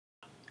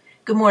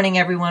Good morning,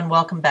 everyone.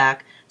 Welcome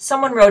back.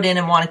 Someone wrote in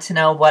and wanted to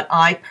know what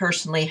I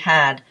personally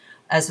had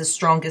as the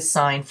strongest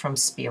sign from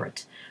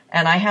Spirit.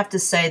 And I have to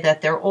say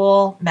that they're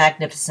all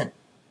magnificent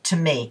to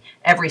me,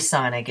 every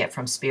sign I get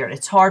from Spirit.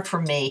 It's hard for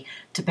me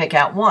to pick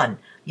out one.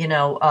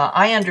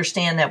 I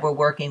understand that we're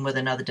working with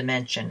another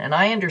dimension, and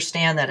I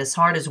understand that as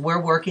hard as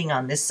we're working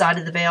on this side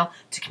of the veil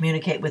to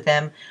communicate with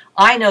them,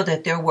 I know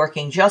that they're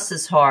working just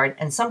as hard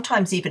and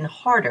sometimes even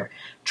harder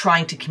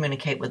trying to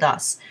communicate with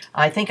us.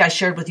 I think I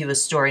shared with you a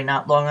story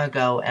not long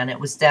ago, and it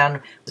was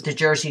down with the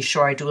Jersey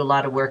Shore. I do a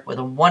lot of work with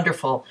a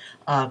wonderful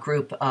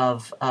group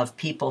of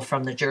people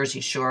from the Jersey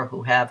Shore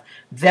who have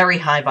very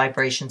high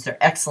vibrations. They're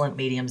excellent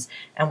mediums,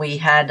 and we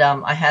had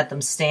I had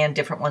them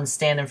different ones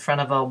stand in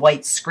front of a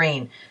white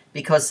screen,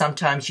 because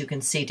sometimes you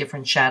can see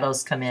different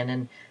shadows come in.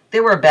 And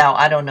there were about,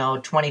 I don't know,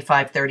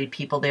 25, 30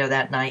 people there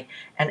that night.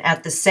 And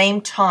at the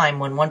same time,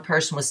 when one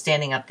person was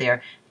standing up there,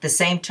 at the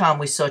same time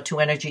we saw two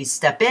energies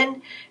step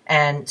in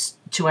and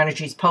two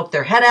energies poke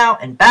their head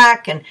out and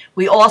back, and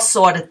we all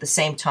saw it at the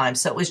same time.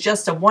 So it was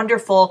just a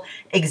wonderful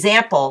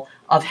example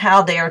of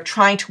how they are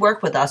trying to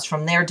work with us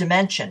from their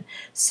dimension.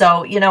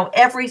 So,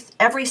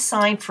 every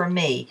sign for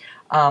me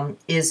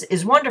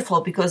is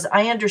wonderful, because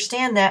I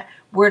understand that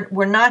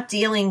we're not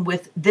dealing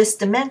with this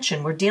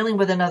dimension. We're dealing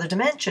with another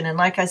dimension. And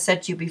like I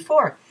said to you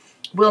before,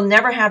 we'll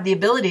never have the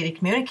ability to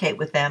communicate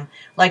with them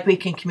like we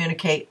can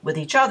communicate with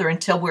each other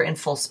until we're in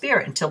full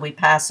spirit, until we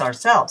pass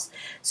ourselves.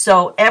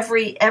 So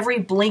every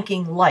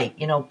blinking light,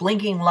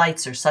 blinking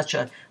lights are such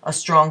a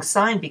strong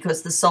sign,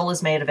 because the soul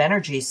is made of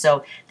energy.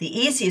 So the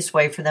easiest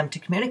way for them to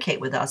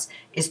communicate with us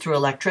is through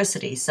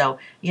electricity. So,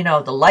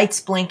 the lights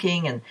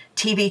blinking and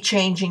TV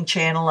changing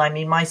channel. I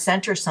mean, my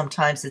center,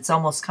 sometimes it's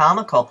almost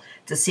comical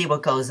to see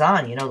what goes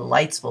on. The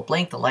lights will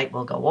blink, the light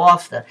will go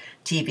off, the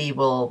TV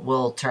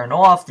will turn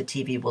off, the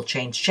TV will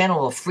change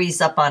channel, will freeze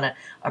up on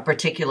a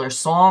particular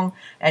song.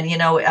 And,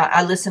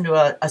 I listen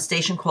to a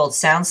station called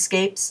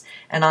Soundscapes,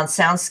 and on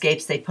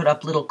Soundscapes they put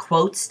up little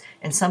quotes,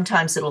 and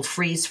sometimes it'll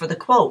freeze for the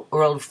quote,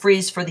 or it'll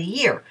freeze for the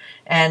year.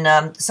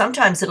 And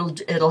sometimes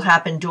it'll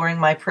happen during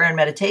my prayer and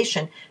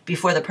meditation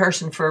before the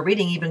person for a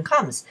reading even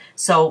comes.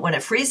 So when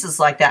it freezes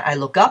like that, I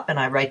look up and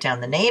I write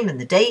down the name and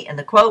the date and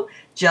the quote,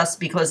 just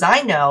because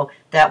I know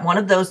that one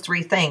of those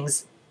three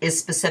things is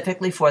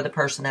specifically for the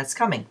person that's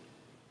coming.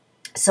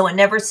 So it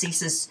never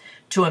ceases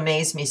to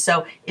amaze me.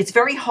 So it's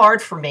very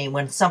hard for me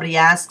when somebody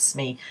asks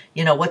me,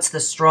 what's the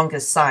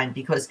strongest sign?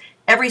 Because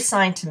every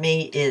sign to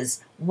me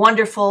is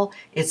wonderful.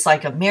 It's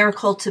like a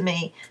miracle to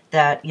me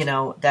that,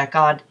 that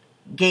God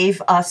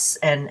gave us,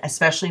 and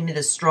especially me,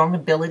 this strong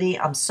ability.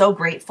 I'm so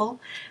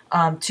grateful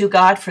to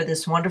God for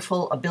this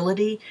wonderful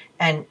ability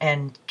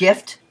and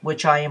gift,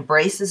 which I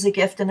embrace as a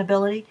gift and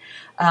ability.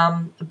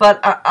 But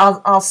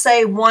I'll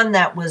say one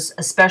that was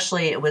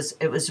especially, it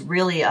was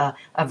really a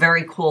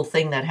very cool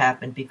thing that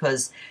happened,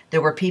 because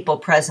there were people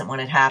present when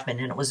it happened,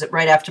 and it was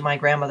right after my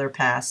grandmother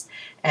passed.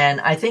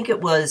 And I think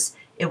it was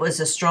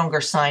a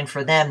stronger sign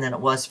for them than it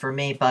was for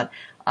me, but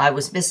I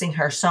was missing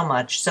her so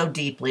much, so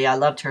deeply. I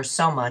loved her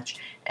so much.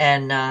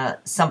 And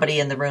somebody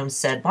in the room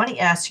said, "Why don't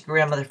you ask your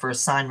grandmother for a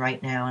sign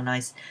right now?" And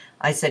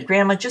I said,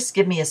 "Grandma, just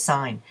give me a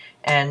sign."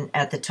 And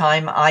at the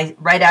time,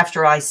 right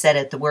after I said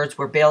it, the words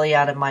were barely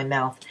out of my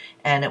mouth,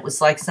 and it was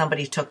like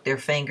somebody took their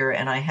finger,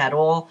 and I had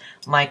all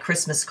my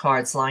Christmas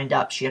cards lined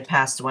up. She had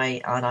passed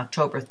away on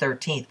October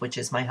 13th, which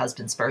is my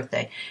husband's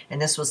birthday, and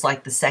this was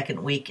like the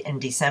second week in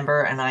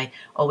December, and I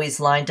always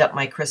lined up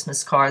my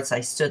Christmas cards.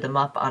 I stood them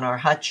up on our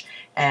hutch,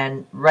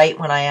 and right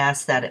when I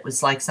asked that, it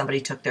was like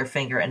somebody took their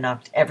finger and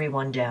knocked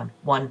everyone down,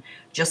 one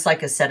just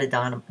like a set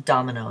of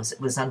dominoes.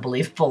 It was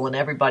unbelievable, and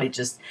everybody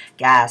just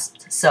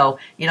gasped. So,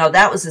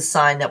 that was a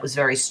sign that was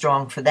very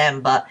strong for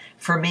them, but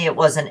for me it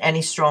wasn't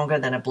any stronger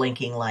than a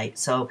blinking light.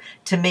 So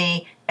to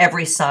me,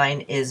 every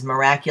sign is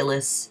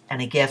miraculous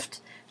and a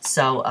gift.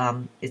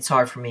 So it's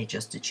hard for me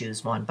just to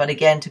choose one. But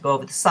again, to go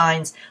over the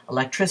signs: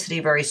 electricity,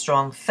 very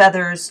strong;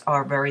 feathers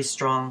are very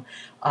strong;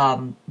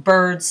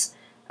 birds,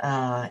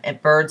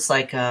 and birds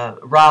like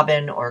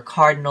robin or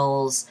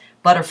cardinals;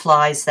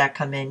 butterflies that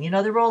come in,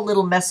 they're all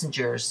little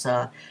messengers.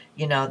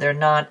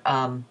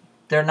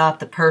 They're not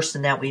the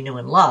person that we knew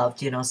and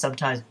loved.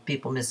 Sometimes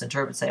people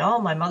misinterpret, say, "Oh,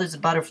 my mother's a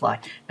butterfly."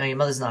 No, your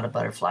mother's not a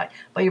butterfly.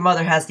 But your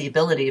mother has the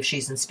ability, if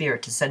she's in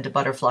spirit, to send a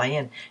butterfly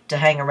in to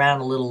hang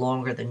around a little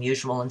longer than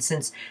usual. And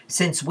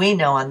since we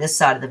know on this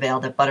side of the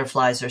veil that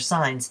butterflies are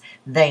signs,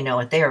 they know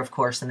it there, of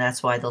course, and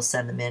that's why they'll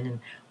send them in, and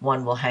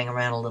one will hang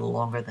around a little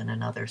longer than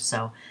another.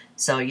 So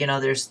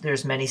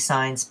there's many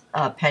signs,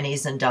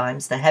 pennies and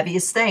dimes. The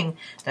heaviest thing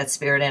that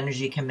spirit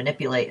energy can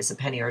manipulate is a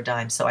penny or a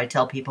dime. So I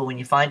tell people, when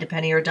you find a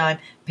penny or a dime,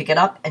 pick it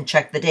up and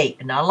check the date.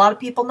 And not a lot of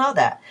people know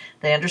that.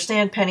 They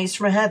understand pennies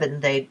from heaven.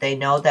 They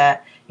know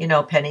that,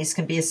 pennies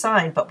can be a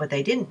sign, but what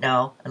they didn't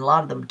know, and a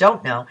lot of them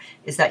don't know,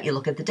 is that you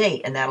look at the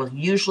date, and that'll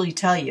usually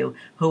tell you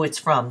who it's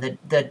from.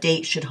 The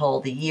date should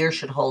hold, the year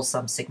should hold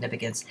some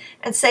significance.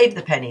 And save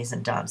the pennies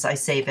and dimes. I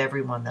save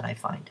every one that I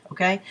find,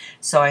 okay?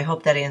 So I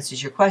hope that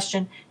answers your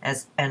question.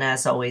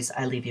 As always,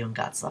 I leave you in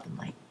God's love and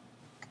light.